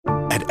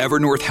At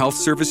Evernorth Health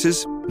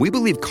Services, we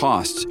believe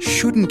costs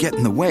shouldn't get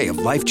in the way of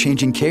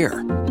life-changing care,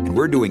 and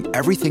we're doing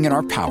everything in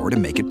our power to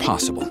make it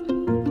possible.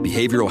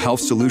 Behavioral health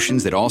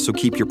solutions that also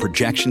keep your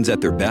projections at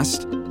their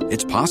best?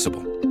 It's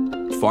possible.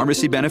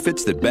 Pharmacy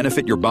benefits that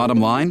benefit your bottom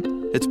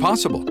line? It's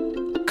possible.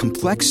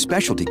 Complex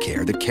specialty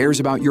care that cares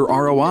about your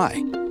ROI?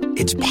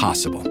 It's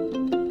possible.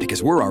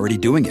 Because we're already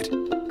doing it.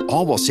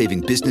 All while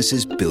saving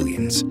businesses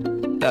billions.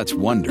 That's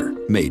Wonder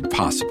made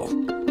possible.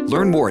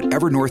 Learn more at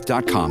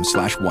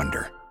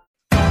evernorth.com/wonder.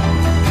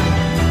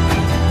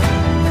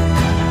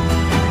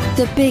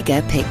 The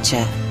bigger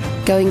picture.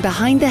 Going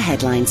behind the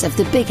headlines of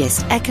the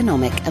biggest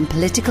economic and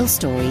political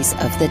stories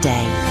of the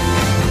day.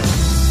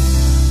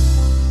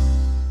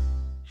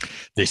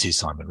 This is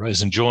Simon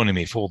Rose, and joining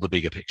me for the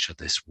bigger picture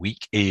this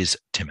week is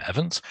Tim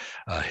Evans.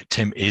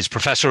 Tim is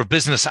Professor of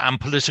Business and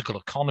Political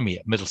Economy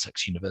at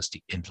Middlesex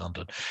University in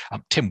London.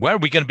 Tim, where are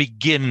we going to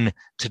begin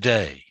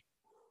today?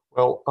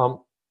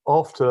 Well,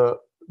 after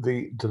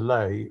the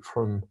delay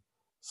from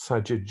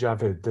Sajid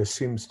Javid, there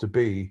seems to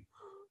be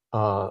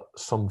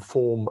some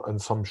form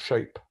and some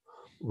shape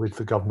with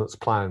the government's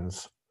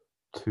plans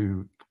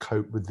to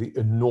cope with the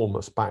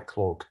enormous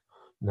backlog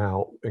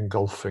now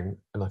engulfing,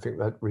 and I think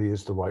that really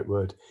is the right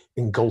word,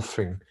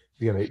 engulfing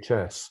the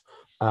NHS.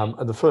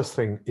 And the first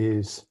thing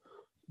is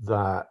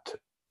that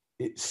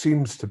it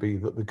seems to be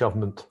that the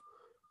government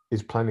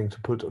is planning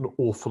to put an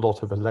awful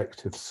lot of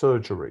elective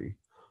surgery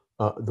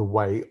the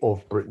way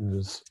of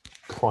Britain's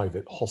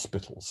private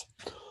hospitals.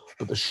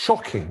 But the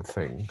shocking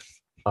thing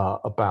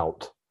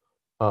about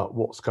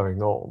what's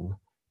going on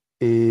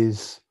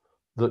is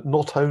that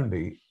not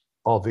only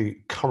are the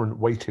current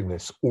waiting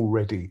lists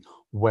already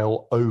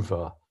well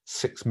over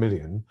 6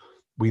 million,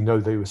 we know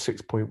there were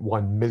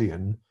 6.1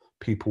 million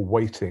people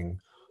waiting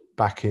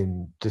back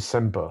in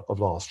December of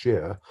last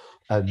year,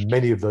 and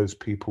many of those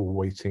people were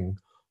waiting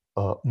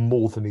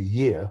more than a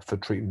year for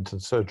treatment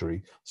and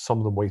surgery, some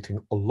of them waiting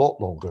a lot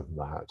longer than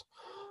that.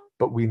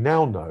 But we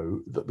now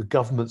know that the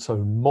government's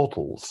own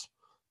models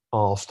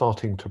are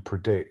starting to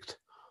predict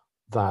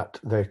that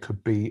there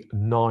could be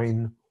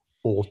 9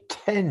 or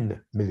 10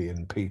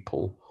 million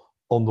people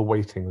on the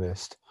waiting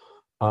list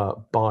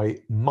by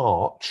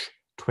March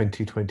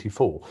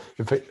 2024.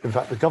 In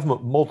fact, the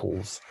government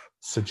models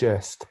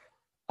suggest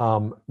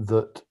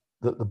that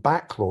the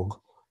backlog,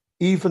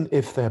 even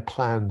if their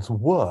plans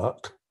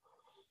work,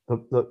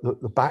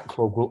 the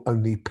backlog will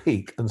only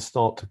peak and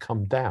start to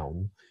come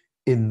down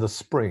in the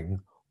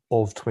spring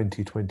of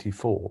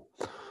 2024.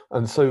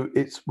 And so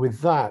it's with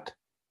that,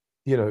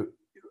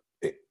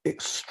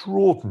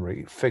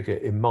 extraordinary figure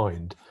in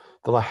mind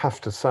that I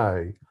have to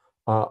say,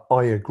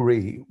 I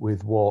agree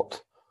with what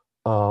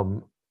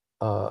Sir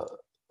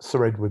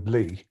Edward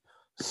Lee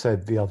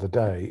said the other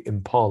day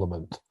in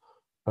Parliament,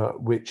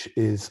 which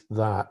is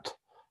that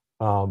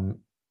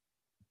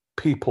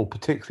people,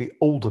 particularly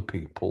older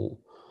people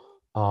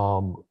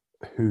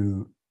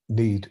who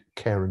need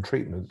care and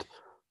treatment,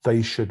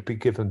 they should be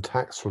given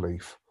tax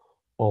relief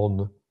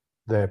on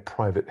their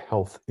private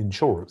health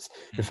insurance.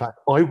 In fact,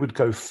 I would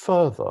go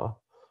further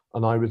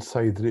and I would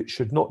say that it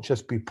should not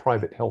just be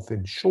private health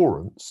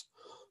insurance,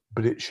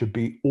 but it should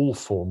be all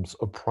forms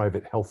of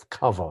private health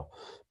cover,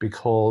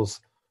 because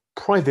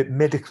private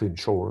medical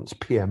insurance,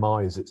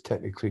 PMI as it's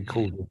technically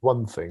called, is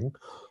one thing,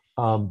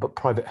 but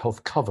private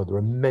health cover, there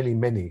are many,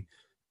 many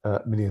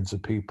millions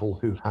of people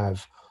who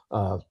have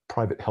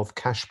private health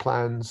cash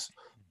plans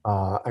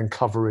and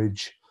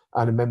coverage,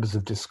 and are members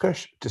of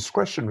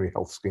discretionary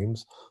health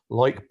schemes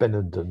like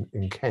Benenden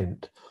in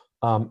Kent,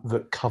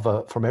 that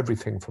cover from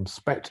everything from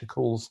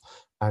spectacles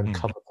and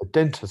cover for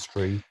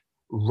dentistry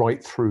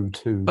right through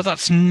to... But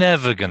that's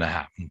never going to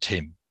happen,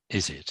 Tim,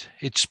 is it?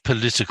 It's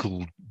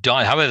political,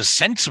 however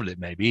sensible it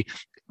may be.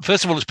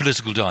 First of all, it's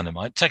political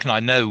dynamite. Second, I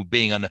know,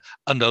 being an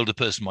older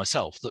person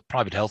myself, that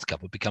private health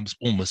cover becomes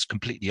almost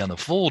completely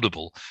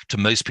unaffordable to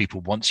most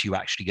people once you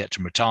actually get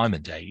to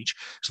retirement age.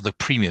 So the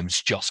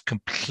premiums just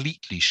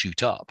completely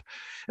shoot up.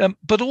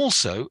 But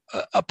also,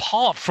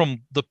 apart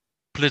from the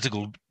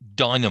political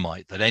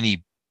dynamite that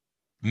any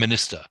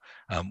minister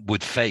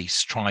would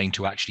face trying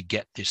to actually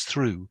get this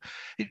through,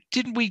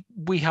 didn't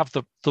we have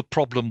the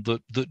problem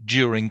that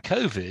during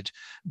COVID,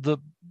 the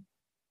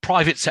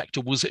private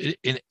sector was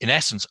in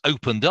essence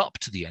opened up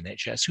to the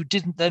NHS, who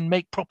didn't then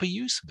make proper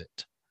use of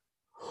it?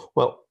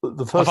 Well,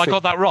 the first have I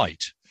got that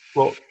right?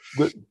 Well,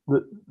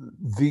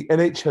 the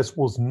NHS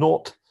was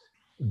not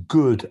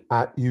good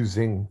at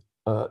using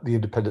the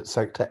independent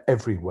sector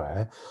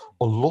everywhere.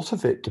 A lot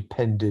of it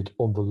depended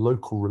on the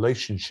local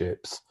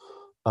relationships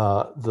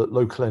that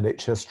local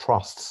NHS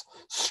trusts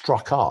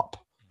struck up,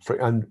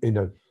 and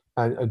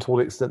to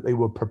what extent they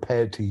were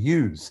prepared to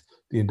use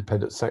the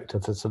independent sector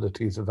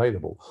facilities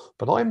available.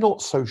 But I'm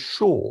not so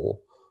sure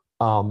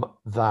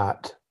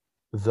that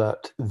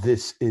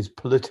this is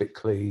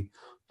politically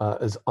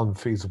as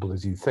unfeasible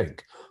as you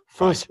think.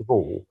 First of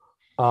all,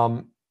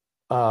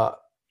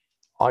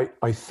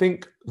 I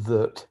think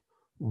that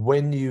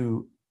when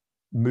you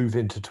move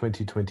into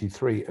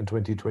 2023 and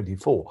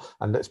 2024,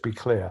 and let's be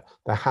clear,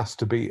 there has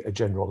to be a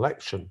general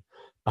election.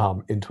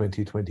 in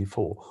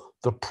 2024,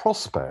 the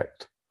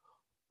prospect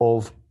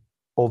of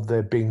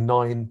there being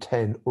 9,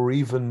 10, or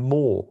even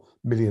more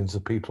millions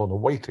of people on a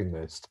waiting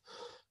list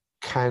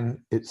can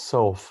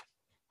itself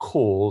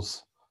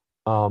cause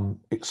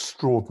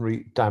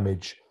extraordinary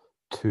damage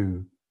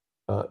to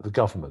the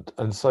government.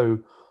 And so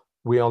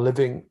we are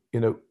living,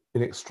 in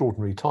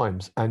extraordinary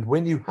times. And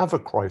when you have a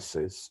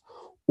crisis,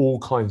 all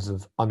kinds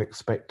of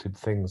unexpected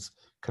things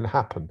can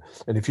happen.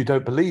 And if you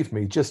don't believe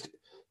me, just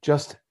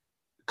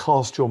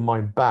cast your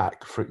mind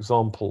back, for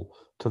example,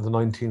 to the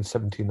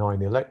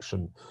 1979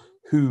 election.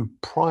 Who,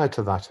 prior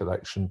to that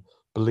election,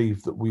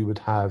 believed that we would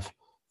have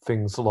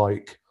things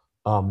like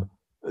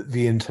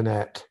the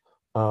internet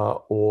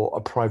or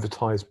a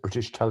privatized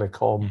British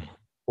Telecom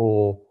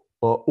or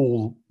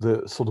all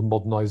the sort of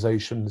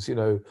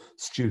modernizations,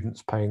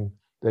 students paying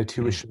their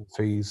tuition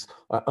fees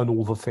and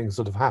all the things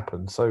that have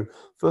happened. So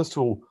first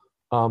of all,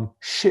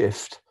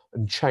 shift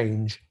and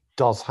change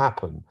does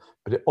happen,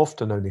 but it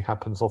often only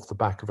happens off the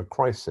back of a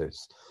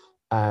crisis.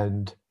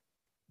 And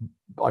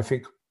I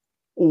think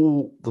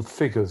all the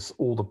figures,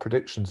 all the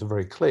predictions are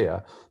very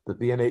clear that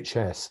the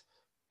NHS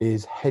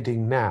is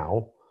heading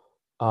now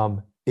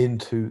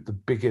into the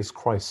biggest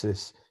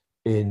crisis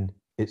in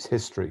its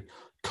history.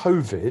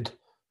 COVID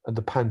and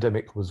the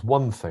pandemic was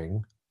one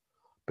thing,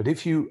 but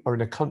if you are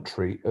in a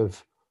country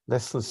of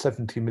less than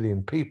 70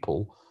 million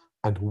people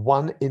and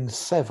 1 in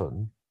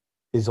 7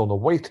 is on a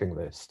waiting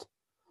list,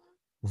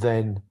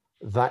 then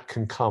that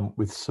can come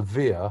with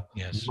severe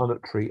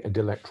monetary and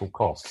electoral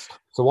costs.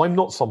 So I'm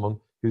not someone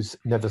who's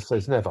never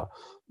says never.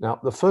 Now,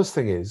 the first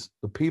thing is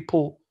the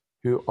people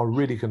who are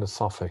really going to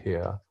suffer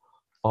here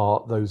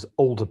are those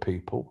older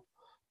people.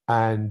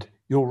 And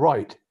you're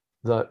right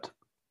that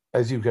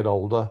as you get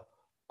older,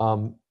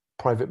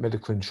 private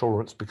medical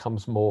insurance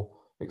becomes more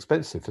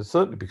expensive. It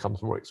certainly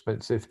becomes more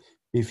expensive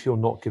if you're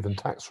not given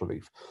tax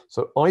relief.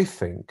 So I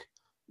think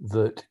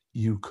that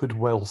you could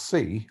well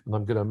see, and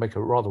I'm going to make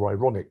a rather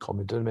ironic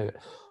comment in a minute,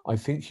 I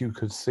think you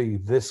could see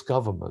this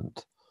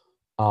government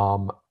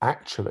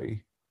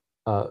actually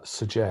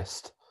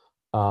suggest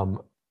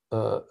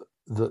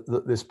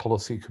that this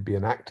policy could be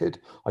enacted.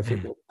 I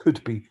think there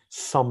could be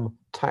some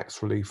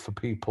tax relief for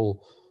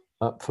people,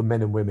 for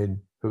men and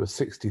women who are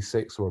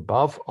 66 or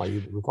above, i.e.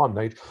 the retirement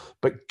age.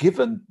 But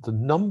given the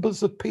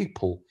numbers of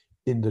people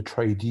in the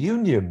trade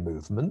union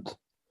movement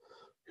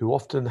who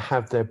often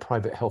have their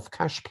private health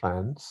cash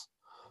plans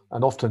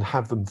and often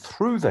have them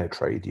through their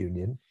trade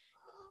union,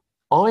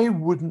 I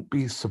wouldn't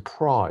be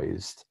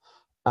surprised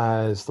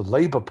as the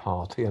Labour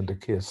Party under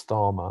Keir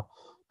Starmer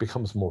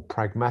becomes more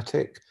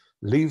pragmatic,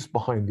 leaves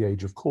behind the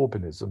age of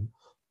Corbynism.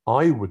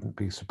 I wouldn't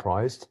be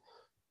surprised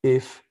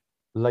if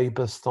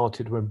Labour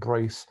started to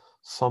embrace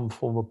some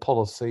form of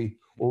policy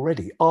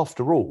already.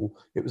 After all,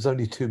 it was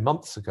only 2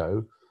 months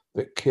ago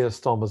that Keir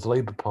Starmer's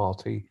Labour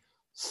Party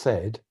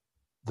said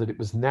that it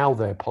was now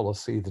their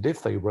policy that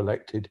if they were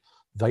elected,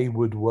 they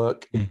would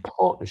work in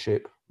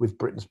partnership with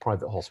Britain's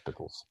private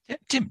hospitals. Yeah,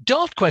 Tim,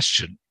 daft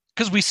question,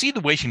 because we see the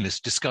waiting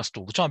list discussed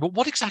all the time, but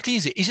what exactly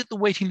is it? Is it the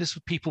waiting list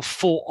of people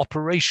for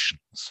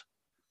operations?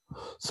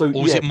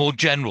 Or is it more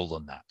general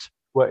than that?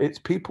 Well, it's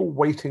people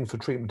waiting for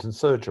treatment and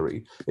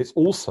surgery. It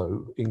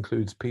also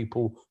includes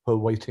people who are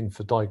waiting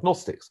for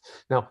diagnostics.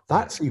 Now,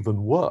 that's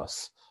even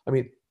worse. I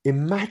mean,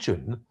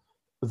 imagine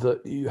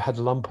that you had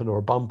a lump or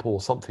a bump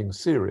or something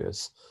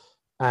serious,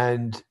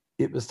 and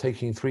it was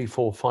taking 3,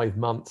 4, 5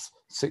 months,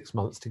 6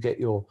 months to get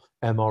your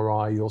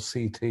MRI, your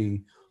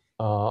CT,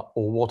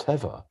 or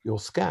whatever, your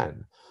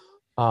scan.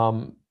 There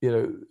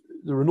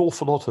are an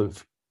awful lot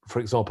of, for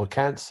example,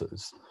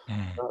 cancers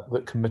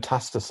that can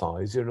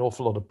metastasize. There are an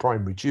awful lot of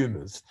primary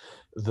tumors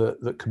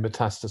that can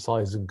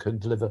metastasize and can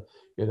deliver,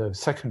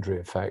 secondary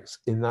effects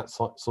in that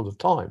sort of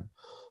time.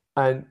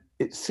 And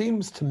it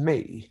seems to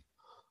me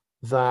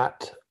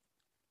that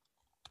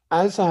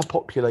as our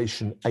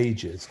population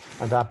ages,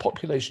 and our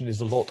population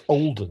is a lot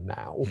older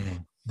now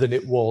than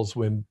it was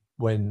when,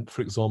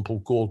 for example,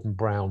 Gordon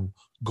Brown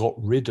got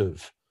rid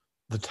of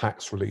the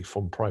tax relief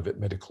on private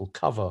medical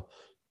cover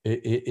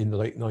in the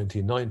late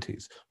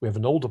 1990s. We have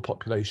an older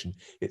population.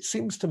 It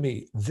seems to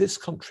me this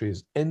country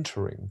is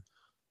entering,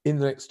 in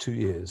the next 2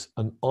 years,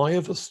 an eye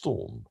of a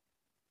storm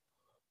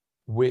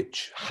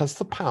which has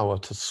the power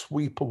to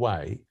sweep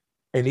away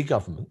any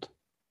government.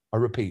 I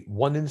repeat,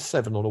 1 in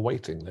 7 on a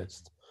waiting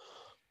list.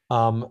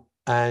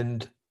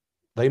 And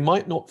they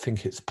might not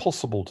think it's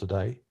possible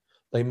today.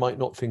 They might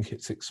not think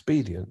it's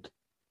expedient.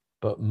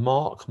 But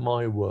mark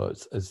my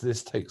words, as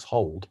this takes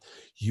hold,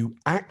 you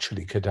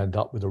actually could end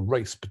up with a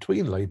race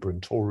between Labour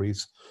and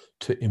Tories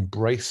to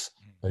embrace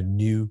a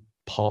new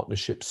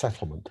partnership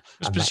settlement.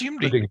 And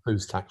presumably that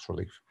includes tax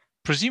relief.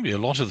 Presumably a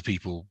lot of the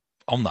people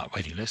on that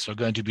waiting list are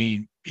going to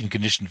be in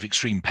condition of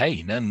extreme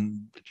pain.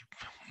 And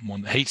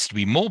one hates to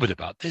be morbid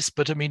about this,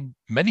 but I mean,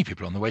 many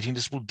people on the waiting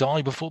list will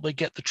die before they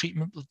get the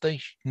treatment that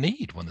they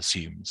need, one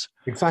assumes.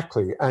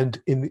 Exactly.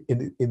 And in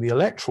the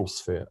electoral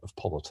sphere of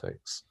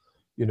politics,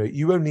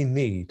 you only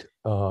need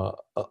a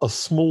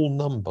small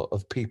number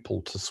of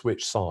people to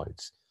switch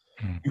sides.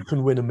 you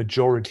can win a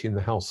majority in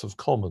the House of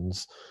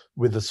Commons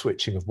with a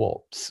switching of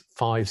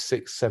 5,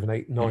 6, 7,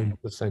 8,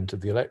 9%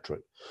 of the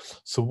electorate.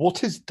 So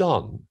what is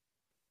done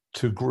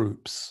to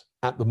groups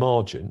at the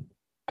margin,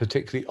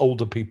 particularly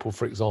older people,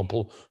 for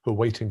example, who are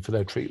waiting for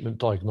their treatment,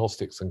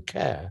 diagnostics and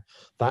care,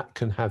 that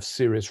can have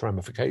serious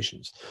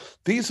ramifications.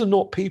 These are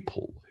not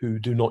people who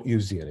do not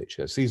use the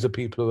NHS. These are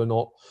people who are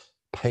not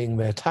paying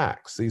their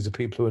tax. These are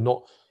people who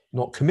are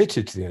not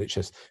committed to the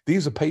NHS.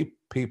 These are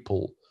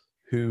people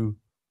who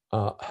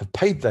have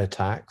paid their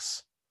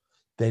tax.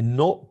 They're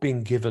not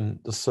being given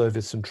the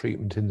service and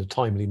treatment in the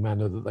timely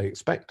manner that they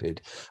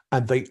expected,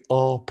 and they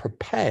are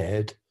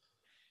prepared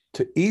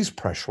to ease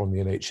pressure on the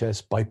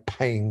NHS by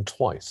paying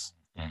twice.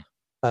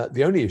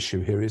 The only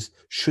issue here is,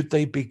 should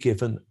they be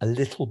given a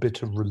little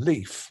bit of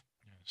relief?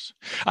 Yes.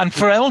 And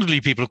for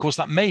elderly people, of course,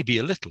 that may be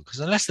a little,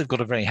 because unless they've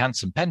got a very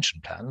handsome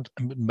pension plan,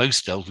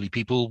 most elderly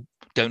people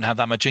don't have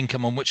that much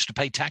income on which to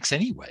pay tax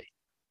anyway.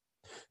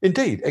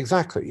 Indeed,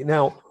 exactly.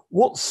 Now,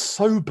 what's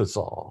so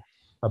bizarre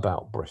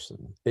about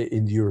Britain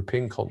in the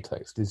European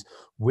context is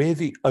we're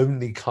the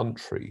only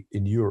country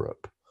in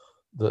Europe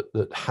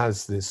that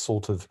has this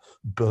sort of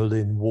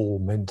Berlin Wall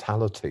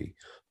mentality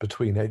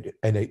between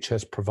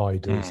NHS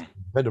providers and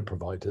vendor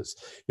providers,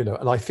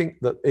 and I think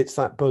that it's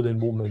that Berlin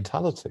Wall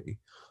mentality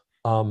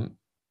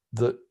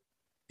that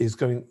is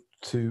going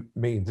to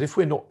mean that if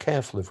we're not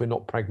careful, if we're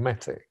not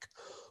pragmatic,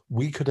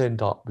 we could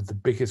end up with the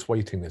biggest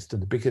waiting list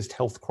and the biggest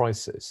health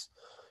crisis,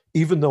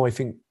 even though I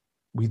think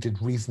we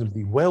did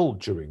reasonably well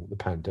during the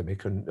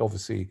pandemic, and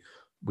obviously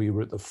we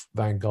were at the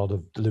vanguard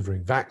of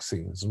delivering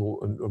vaccines,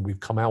 and we've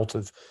come out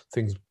of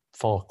things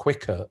far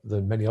quicker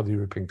than many other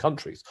European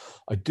countries.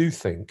 I do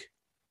think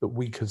that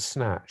we could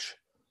snatch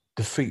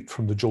defeat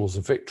from the jaws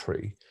of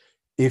victory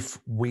if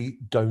we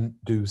don't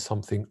do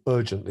something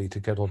urgently to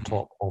get on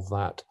top of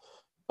that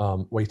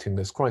waiting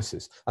list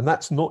crisis. And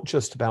that's not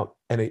just about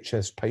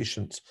NHS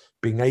patients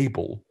being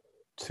able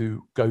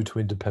to go to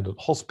independent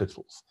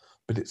hospitals,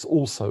 but it's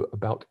also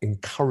about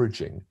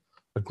encouraging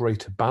a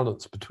greater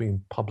balance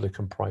between public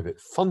and private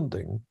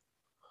funding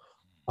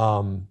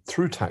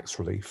through tax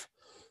relief,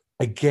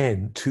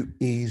 again, to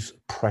ease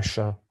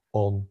pressure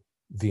on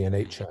the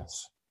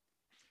NHS.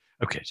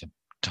 Okay, Tim,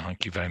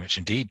 thank you very much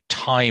indeed.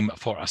 Time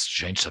for us to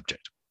change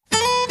subject.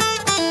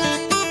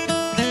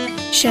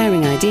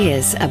 Sharing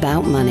ideas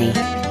about money.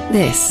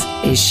 This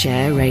is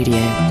Share Radio.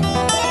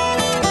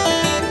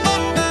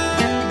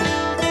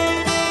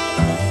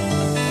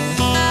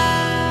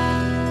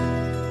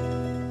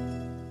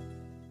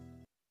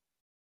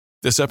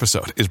 This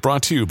episode is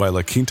brought to you by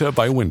La Quinta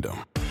by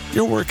Wyndham.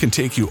 Your work can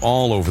take you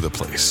all over the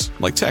place,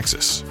 like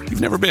Texas.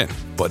 You've never been,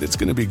 but it's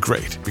going to be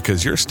great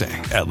because you're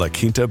staying at La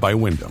Quinta by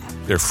Wyndham.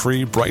 Their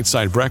free Bright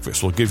Side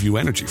breakfast will give you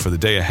energy for the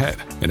day ahead.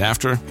 And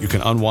after, you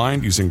can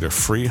unwind using their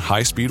free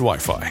high-speed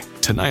Wi-Fi.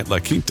 Tonight, La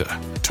Quinta.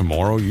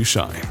 Tomorrow, you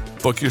shine.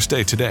 Book your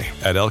stay today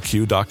at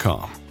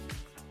lq.com.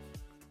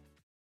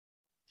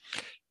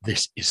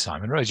 This is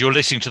Simon Rose. You're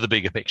listening to The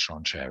Bigger Picture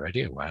on Share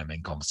Radio, where I'm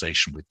in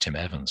conversation with Tim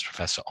Evans,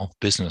 Professor of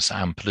Business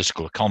and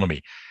Political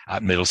Economy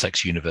at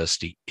Middlesex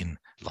University in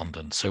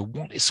London. So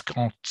what is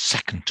our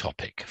second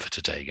topic for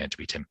today going to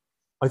be, Tim?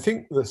 I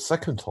think the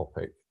second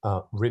topic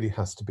really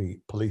has to be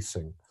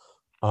policing.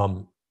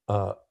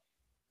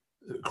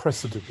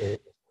 Cressida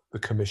Dick, the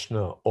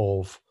Commissioner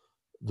of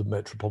the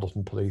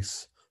Metropolitan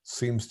Police,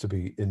 seems to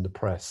be in the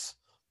press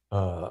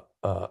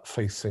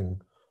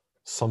facing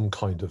some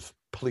kind of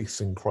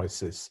policing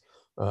crisis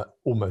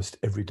almost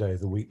every day of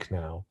the week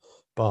now.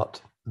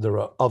 But there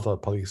are other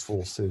police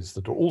forces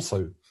that are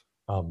also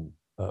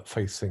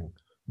facing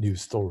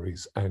news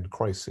stories and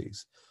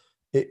crises.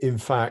 In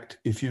fact,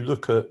 if you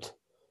look at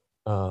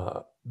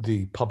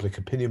the public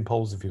opinion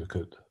polls, if you look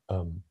at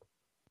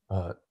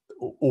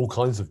all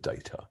kinds of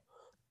data,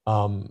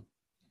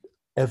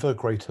 ever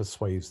greater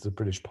swathes of the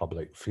British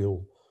public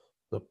feel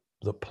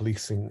that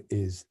policing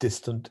is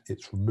distant,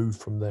 it's removed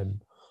from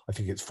them. I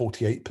think it's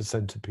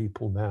 48% of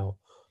people now.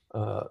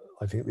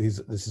 I think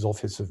this is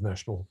Office of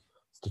National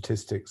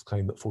Statistics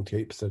claim that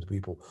 48% of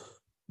people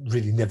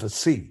really never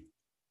see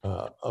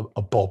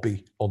a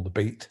bobby on the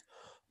beat.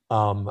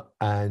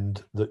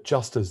 And that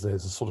just as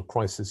there's a sort of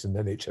crisis in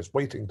NHS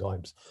waiting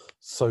times,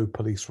 so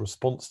police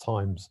response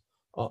times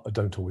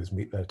don't always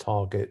meet their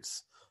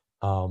targets.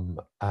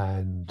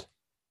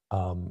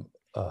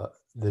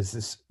 There's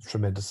this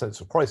tremendous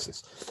sense of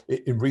crisis.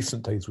 In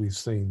recent days, we've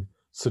seen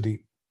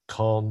Sadiq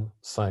Khan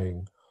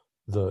saying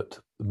that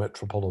the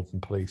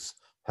Metropolitan Police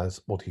has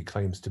what he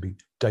claims to be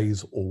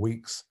days or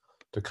weeks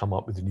to come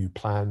up with a new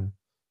plan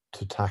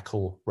to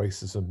tackle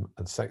racism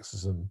and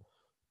sexism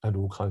and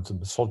all kinds of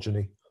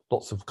misogyny,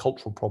 lots of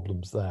cultural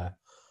problems there.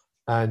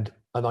 And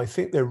I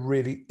think there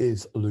really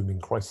is a looming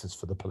crisis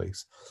for the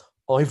police.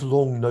 I've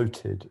long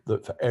noted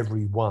that for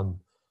every one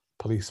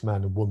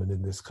policeman and woman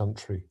in this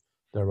country,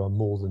 there are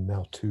more than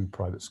now 2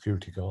 private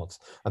security guards,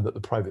 and that the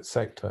private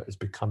sector is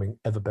becoming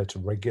ever better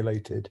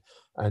regulated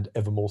and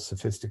ever more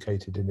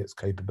sophisticated in its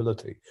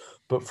capability.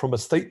 But from a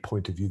state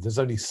point of view, there's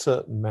only a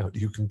certain amount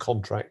you can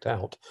contract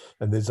out,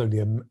 and there's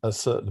only a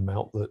certain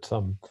amount that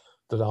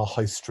that our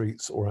high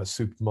streets or our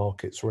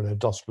supermarkets or our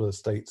industrial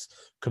estates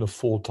can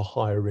afford to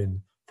hire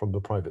in from the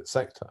private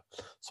sector.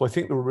 So I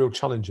think there are real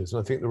challenges,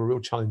 and I think there are real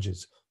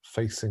challenges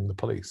facing the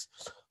police.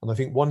 And I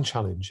think one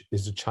challenge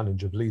is the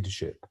challenge of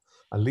leadership.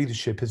 And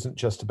leadership isn't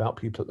just about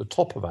people at the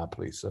top of our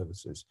police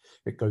services.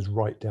 It goes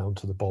right down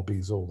to the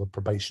bobbies or the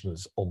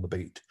probationers on the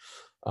beat.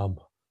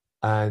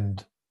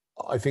 And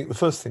I think the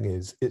first thing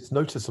is, it's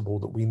noticeable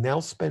that we now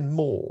spend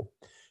more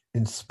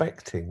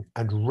inspecting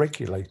and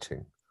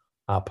regulating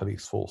our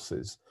police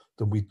forces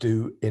than we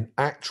do in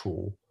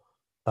actual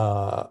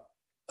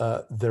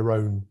their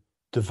own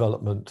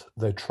development,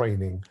 their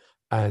training,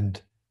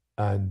 and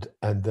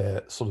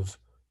their sort of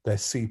their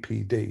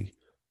CPD,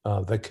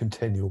 their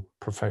continual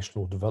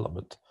professional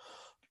development.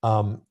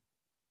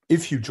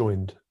 If you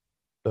joined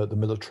the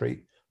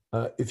military,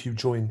 if you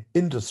join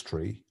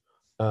industry,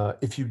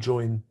 if you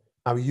join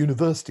our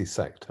university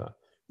sector,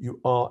 you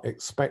are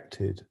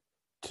expected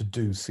to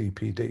do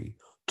CPD,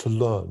 to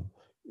learn.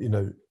 You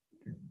know,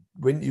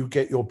 when you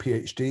get your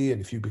PhD and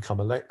if you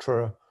become a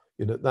lecturer,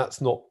 you know,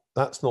 that's not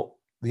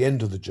the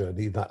end of the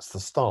journey, that's the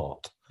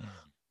start.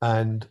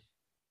 And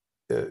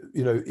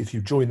you know, if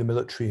you join the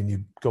military and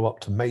you go up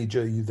to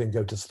major, you then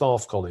go to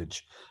staff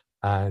college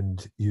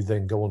and you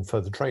then go on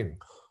further training.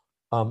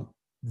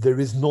 There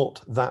is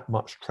not that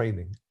much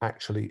training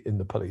actually in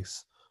the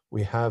police.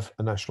 We have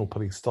a National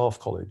Police Staff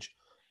College,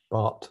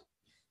 but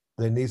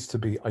there needs to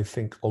be, I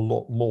think, a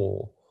lot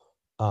more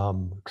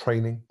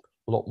training,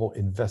 a lot more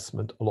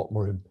investment, a lot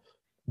more in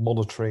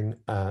monitoring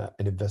and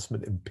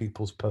investment in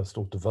people's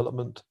personal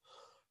development.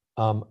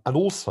 And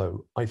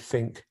also, I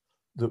think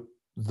that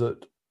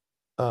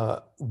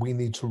we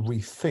need to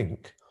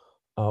rethink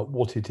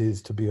what it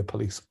is to be a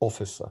police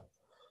officer.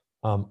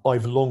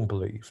 I've long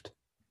believed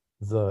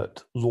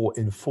that law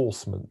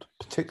enforcement,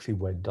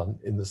 particularly when done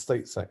in the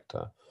state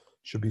sector,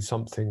 should be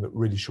something that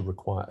really should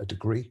require a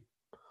degree,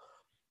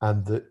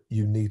 and that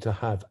you need to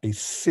have a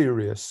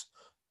serious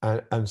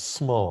and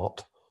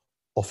smart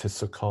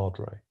officer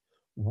cadre,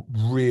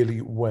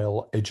 really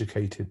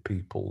well-educated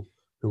people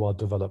who are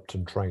developed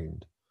and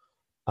trained.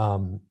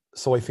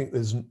 So I think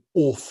there's an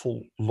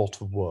awful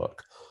lot of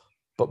work.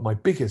 But my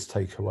biggest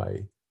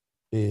takeaway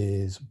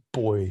is,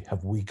 boy,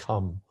 have we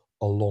come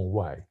a long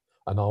way.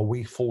 And are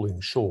we falling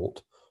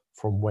short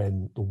from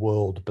when the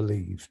world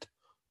believed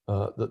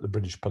that the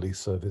British Police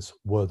Service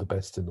were the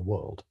best in the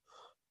world?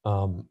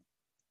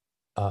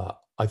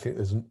 I think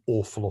there's an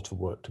awful lot of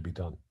work to be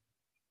done.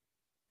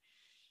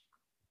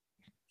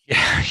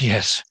 Yeah,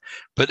 yes.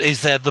 But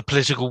is there the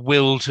political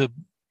will to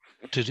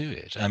do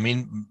it? I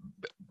mean,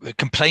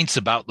 complaints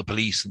about the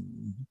police,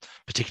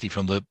 particularly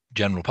from the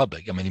general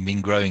public, I mean, they've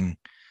been growing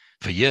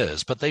for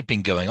years, but they've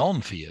been going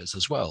on for years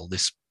as well.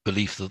 This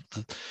belief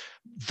that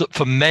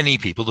for many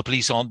people, the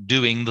police aren't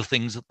doing the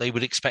things that they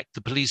would expect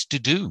the police to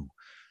do,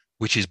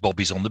 which is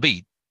bobbies on the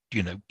beat,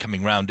 you know,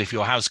 coming round if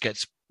your house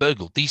gets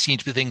burgled. These seem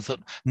to be things that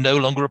no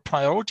longer are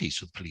priorities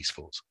for the police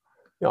force.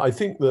 Yeah, I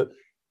think that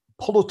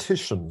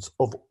politicians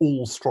of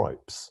all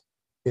stripes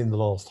in the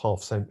last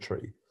half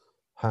century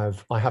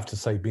have, I have to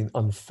say, been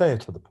unfair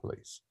to the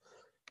police.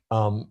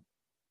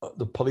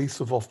 The police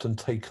have often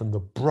taken the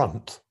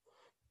brunt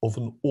of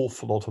an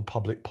awful lot of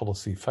public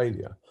policy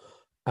failure,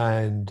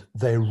 and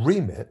their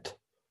remit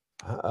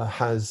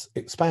has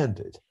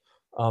expanded.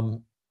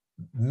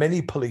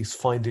 Many police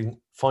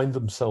find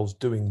themselves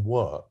doing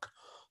work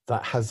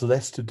that has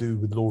less to do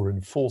with law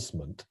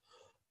enforcement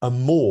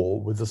and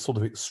more with a sort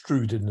of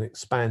extruded and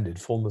expanded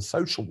form of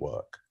social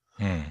work.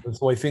 And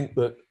so I think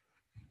that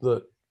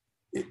the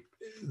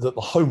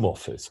Home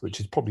Office, which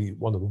is probably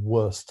one of the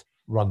worst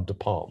run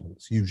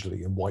departments,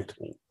 usually in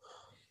Whitehall,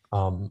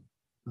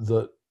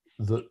 that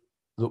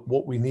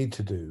what we need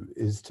to do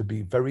is to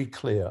be very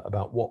clear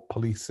about what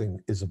policing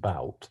is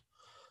about,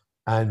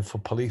 and for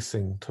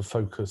policing to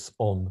focus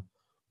on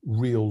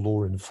real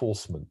law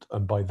enforcement.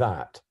 And by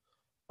that,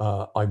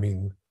 I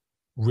mean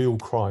real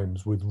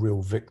crimes with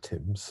real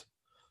victims,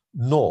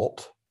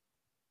 not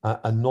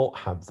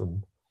have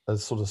them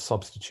as sort of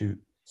substitute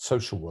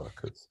social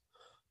workers.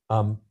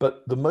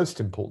 But the most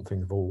important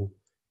thing of all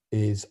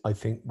is, I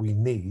think we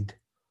need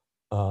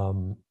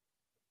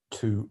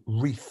to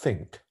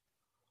rethink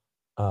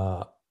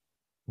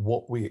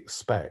what we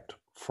expect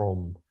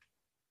from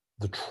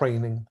the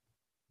training,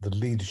 the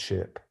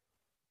leadership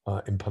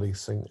in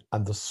policing,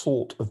 and the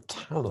sort of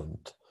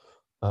talent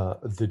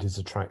that is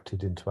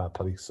attracted into our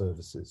police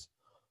services.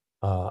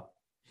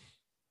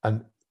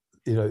 And,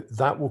 you know,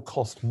 that will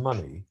cost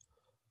money,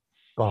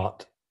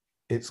 but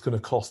it's going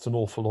to cost an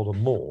awful lot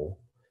more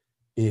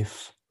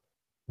if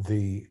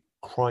the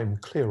crime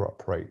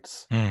clear-up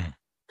rates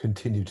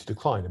continue to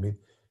decline. I mean,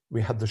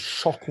 we had the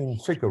shocking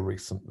figure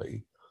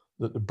recently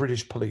that the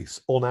British police,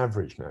 on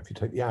average now, if you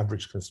take the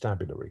average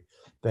constabulary,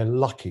 they're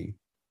lucky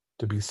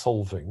to be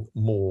solving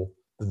more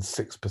than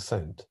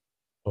 6%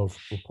 of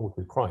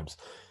reported crimes.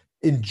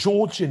 In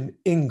Georgian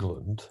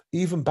England,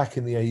 even back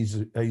in the age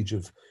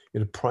of, you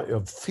know,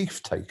 of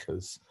thief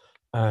takers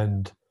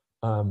and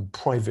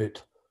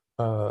private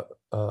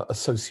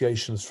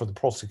associations for the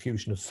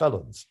prosecution of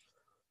felons,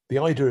 the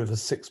idea of a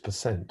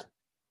 6%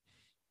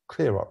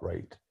 clear-up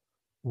rate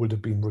would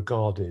have been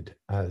regarded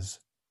as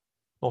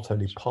not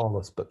only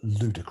parlous, but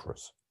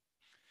ludicrous.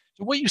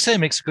 So what you say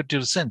makes a good deal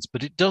of sense,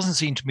 but it doesn't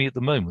seem to me at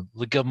the moment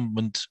the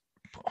government,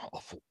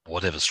 of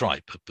whatever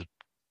stripe, but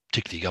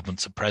particularly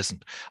governments at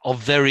present, are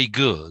very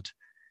good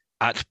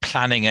at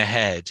planning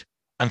ahead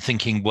and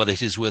thinking, well,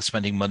 it is worth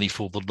spending money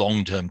for the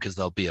long term because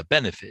there'll be a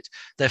benefit.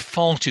 They're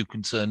far too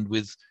concerned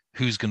with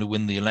who's going to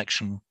win the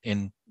election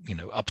in,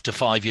 up to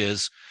 5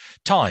 years'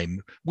 time.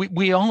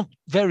 We aren't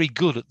very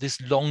good at this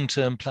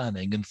long-term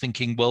planning and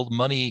thinking, well,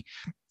 money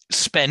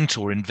spent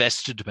or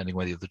invested, depending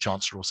whether you're the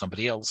Chancellor or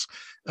somebody else,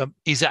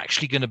 is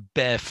actually going to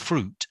bear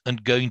fruit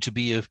and going to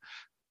be of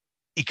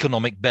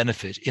economic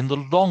benefit in the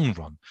long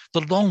run.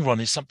 The long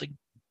run is something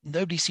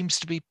nobody seems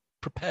to be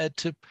prepared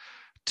to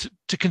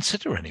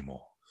consider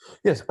anymore.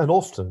 Yes, and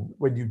often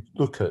when you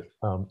look at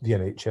the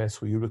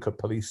NHS, when you look at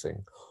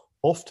policing,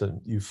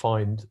 often you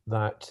find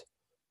that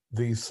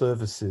these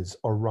services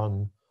are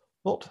run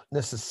not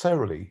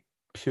necessarily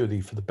purely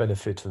for the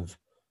benefit of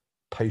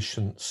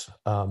patients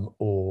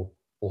or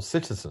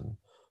citizen,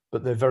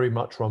 but they're very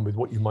much run with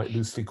what you might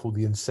loosely call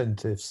the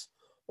incentives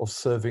of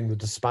serving the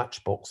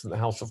dispatch box in the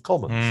House of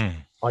Commons,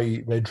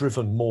 i.e. they're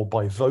driven more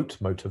by vote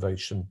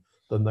motivation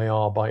than they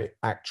are by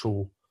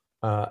actual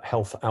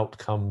health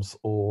outcomes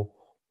or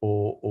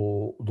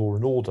law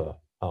and order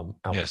outcome.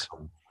 Yes.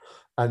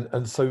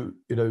 And so,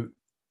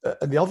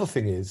 and the other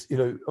thing is,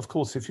 of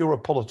course, if you're a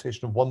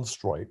politician of one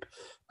stripe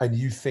and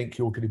you think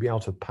you're going to be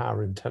out of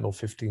power in 10 or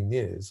 15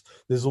 years,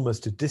 there's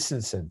almost a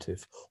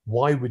disincentive.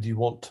 Why would you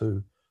want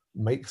to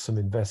make some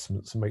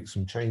investments and make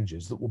some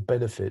changes that will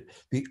benefit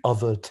the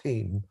other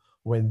team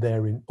when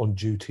they're on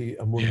duty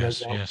and when they're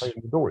out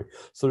playing the glory?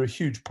 So there are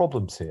huge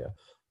problems here.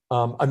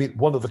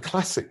 One of the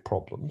classic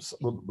problems,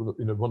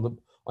 one of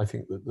I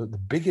think the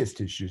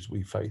biggest issues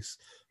we face,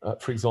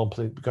 for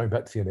example, going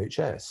back to the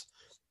NHS,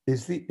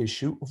 is the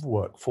issue of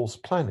workforce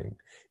planning.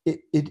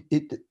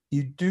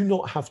 You do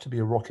not have to be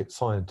a rocket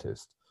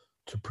scientist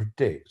to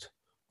predict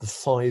the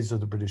size of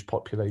the British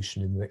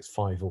population in the next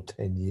 5 or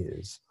 10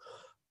 years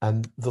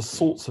and the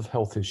sorts of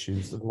health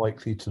issues that are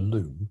likely to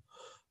loom,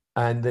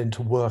 and then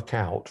to work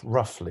out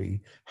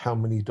roughly how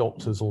many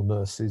doctors or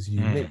nurses you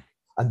need,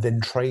 and then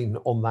train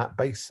on that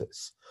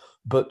basis.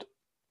 But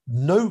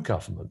no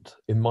government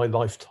in my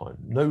lifetime,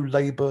 no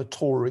Labour,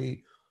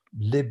 Tory,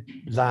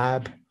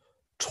 Lab,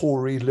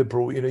 Tory,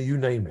 Liberal, you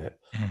name it,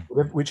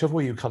 whichever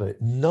way you cut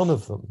it, none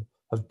of them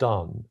have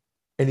done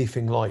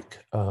anything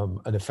like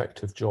an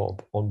effective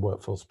job on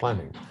workforce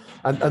planning.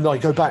 And I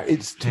go back,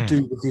 it's to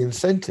do with the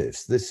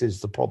incentives. This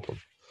is the problem.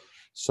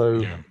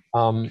 So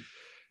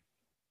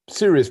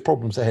serious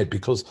problems ahead,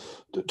 because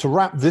to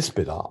wrap this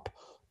bit up,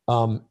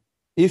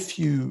 if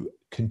you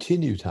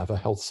continue to have a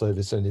health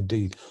service and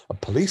indeed a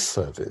police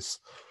service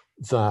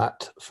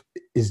that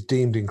is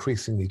deemed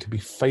increasingly to be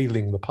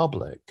failing the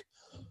public,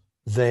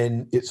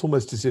 then it's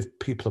almost as if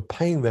people are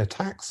paying their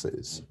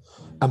taxes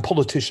and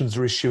politicians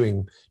are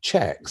issuing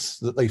checks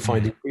that they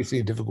find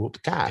increasingly difficult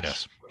to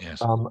cash.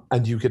 Yes.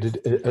 And you get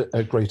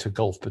a greater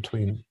gulf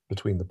between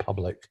the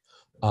public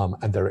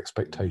and their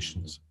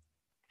expectations.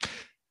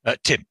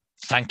 Tim,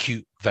 thank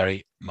you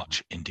very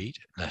much indeed.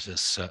 Let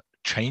us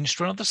change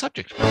to another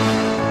subject.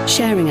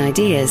 Sharing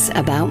ideas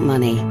about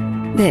money.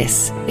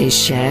 This is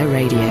Share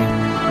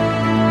Radio.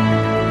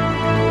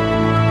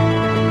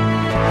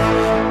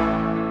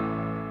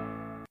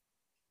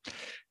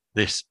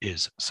 This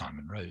is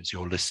Simon Rose.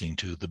 You're listening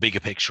to The Bigger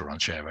Picture on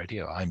Share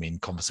Radio. I'm in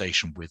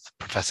conversation with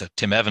Professor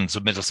Tim Evans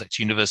of Middlesex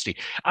University.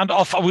 And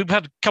we've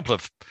had a couple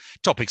of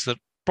topics that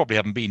probably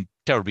haven't been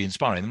terribly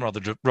inspiring,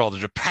 rather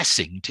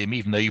depressing, Tim,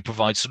 even though you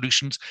provide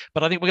solutions.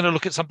 But I think we're going to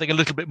look at something a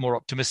little bit more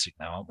optimistic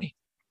now, aren't we?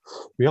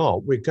 We are.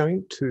 We're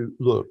going to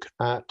look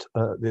at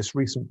this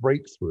recent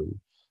breakthrough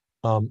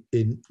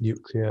in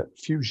nuclear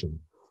fusion.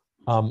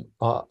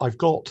 I've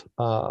got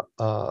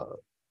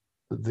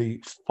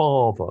the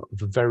father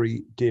of a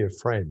very dear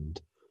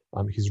friend.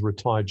 He's a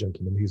retired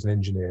gentleman. He's an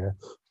engineer.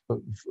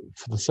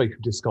 For the sake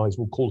of disguise,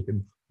 we'll call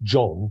him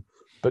John.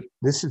 But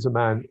this is a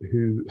man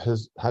who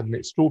has had an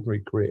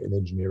extraordinary career in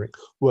engineering,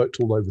 worked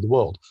all over the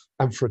world,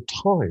 and for a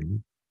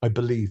time, I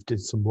believe,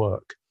 did some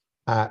work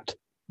at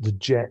the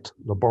JET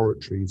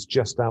laboratories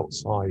just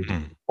outside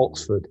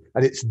Oxford.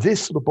 And it's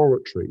this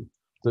laboratory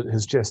that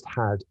has just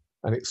had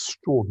an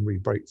extraordinary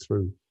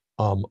breakthrough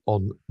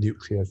on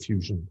nuclear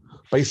fusion.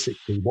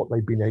 Basically, what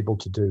they've been able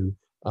to do,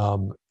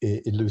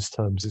 in loose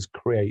terms, is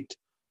create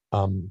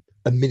a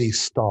mini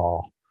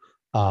star,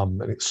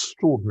 an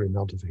extraordinary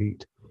amount of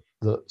heat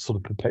that sort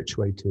of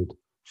perpetuated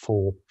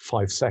for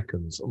 5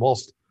 seconds. And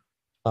whilst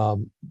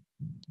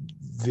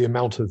the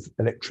amount of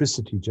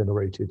electricity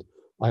generated,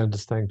 I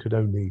understand, could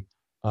only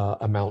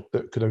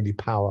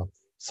power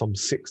some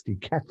 60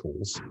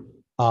 kettles,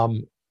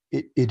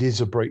 it is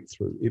a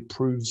breakthrough. It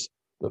proves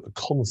that the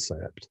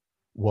concept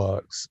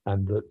works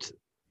and that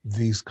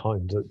this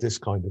kind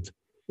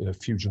of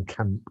fusion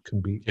can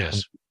be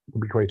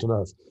great on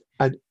Earth.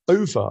 And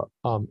over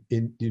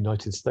in the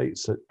United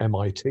States at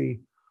MIT,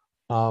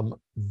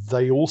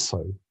 they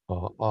also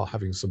are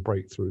having some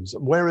breakthroughs.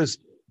 Whereas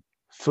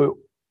for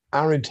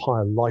our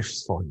entire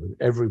lifetime, and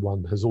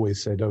everyone has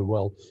always said, oh,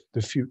 well,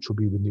 the future will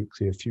be with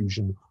nuclear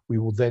fusion. We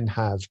will then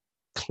have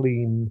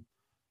clean,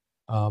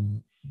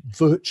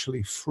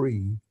 virtually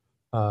free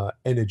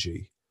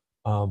energy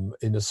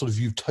in a sort of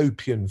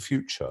utopian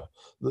future.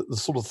 The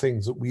sort of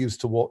things that we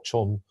used to watch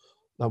on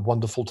that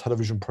wonderful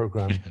television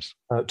program, Yes.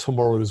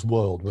 Tomorrow's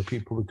World, where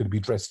people are going to be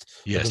dressed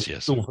in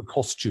silver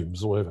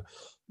costumes or whatever.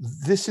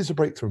 This is a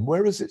breakthrough.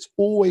 Whereas it's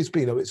always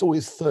been, it's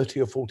always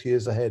 30 or 40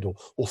 years ahead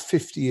or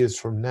 50 years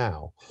from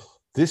now.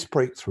 This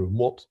breakthrough, and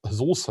what has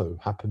also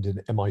happened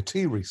in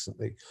MIT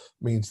recently,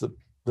 means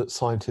that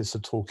scientists are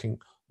talking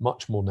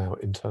much more now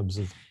in terms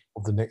of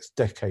the next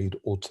decade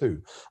or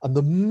two. And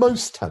the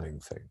most telling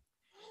thing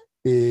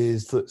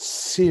is that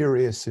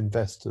serious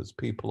investors,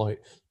 people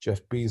like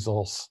Jeff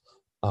Bezos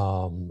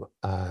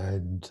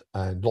and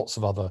lots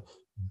of other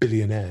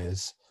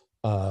billionaires,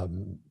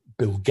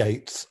 Bill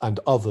Gates and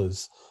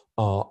others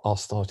are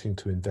starting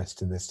to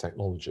invest in this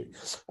technology.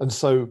 And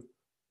so,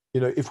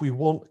 if we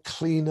want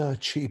cleaner,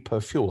 cheaper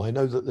fuel, I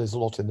know that there's a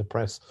lot in the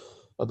press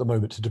at the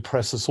moment to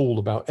depress us all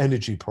about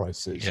energy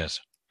prices. Yes.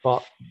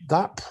 But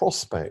that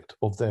prospect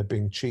of there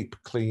being cheap,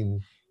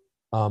 clean,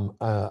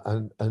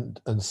 and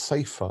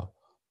safer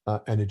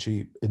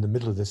energy in the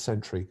middle of this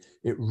century,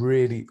 it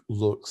really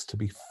looks to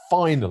be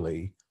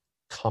finally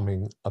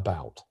coming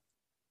about.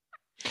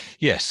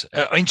 Yes,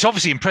 it's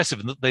obviously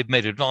impressive that they've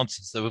made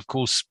advances, though, of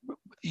course,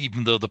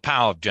 even though the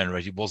power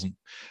generated wasn't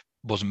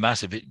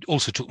massive, it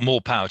also took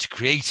more power to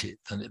create it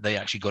than they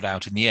actually got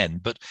out in the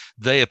end. But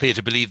they appear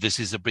to believe this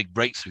is a big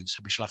breakthrough, so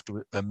we shall have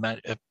to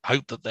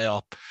hope that they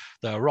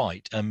are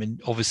right. I mean,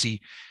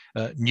 obviously,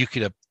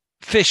 nuclear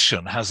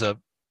fission has a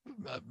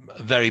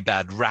very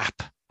bad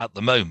rap at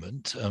the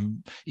moment,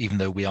 even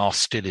though we are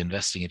still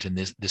investing it in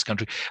this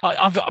country.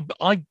 I've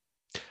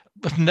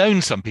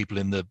known some people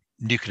in the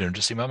nuclear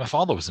industry. My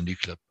father was a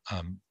nuclear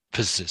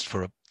physicist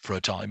for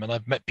a time, and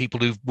I've met people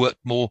who've worked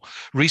more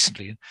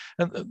recently,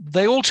 and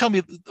they all tell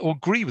me or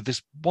agree with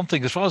this one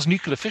thing: as far as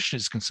nuclear fission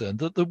is concerned,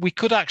 that we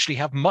could actually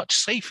have much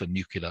safer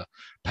nuclear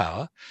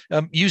power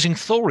using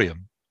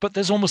thorium. But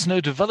there's almost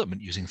no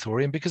development using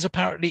thorium because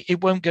apparently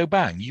it won't go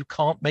bang. You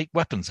can't make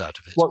weapons out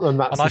of it,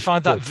 and I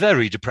find that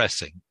very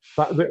depressing.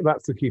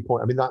 That's the key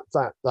point. I mean,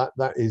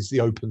 that is the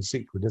open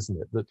secret,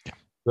 isn't it?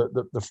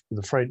 That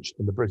the French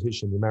and the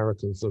British and the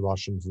Americans, the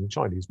Russians and the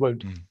Chinese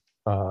won't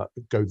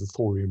go the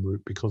thorium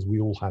route because we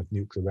all have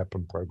nuclear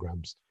weapon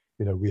programs.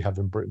 We have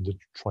in Britain the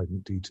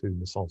Trident D2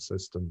 missile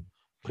system,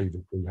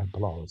 previously we had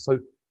Polaris. So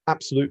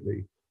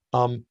absolutely.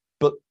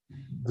 But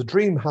the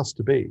dream has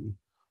to be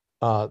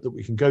that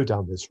we can go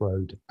down this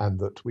road and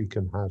that we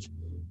can have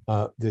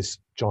this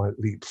giant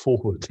leap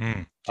forward,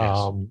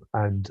 Yes.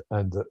 and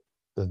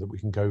that we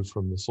can go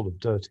from the sort of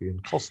dirty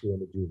and costly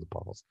energy of the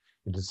past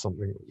into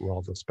something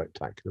rather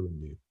spectacular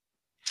and new.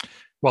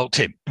 Well,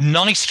 Tim,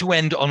 nice to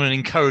end on an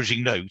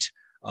encouraging note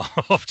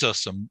after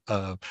some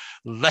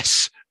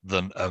less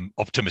than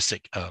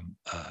optimistic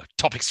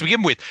topics to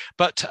begin with.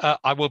 But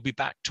I will be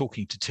back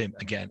talking to Tim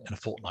again in a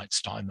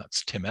fortnight's time.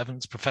 That's Tim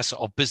Evans, Professor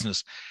of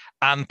Business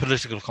and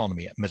Political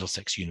Economy at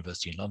Middlesex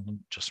University in London.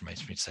 Just remains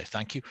for me to say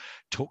thank you.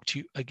 Talk to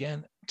you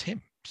again,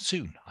 Tim,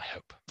 soon, I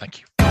hope. Thank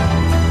you.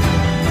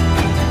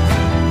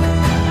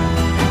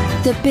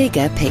 The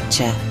Bigger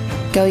Picture.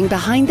 Going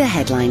behind the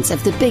headlines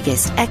of the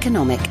biggest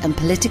economic and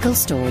political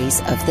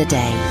stories of the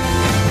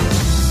day.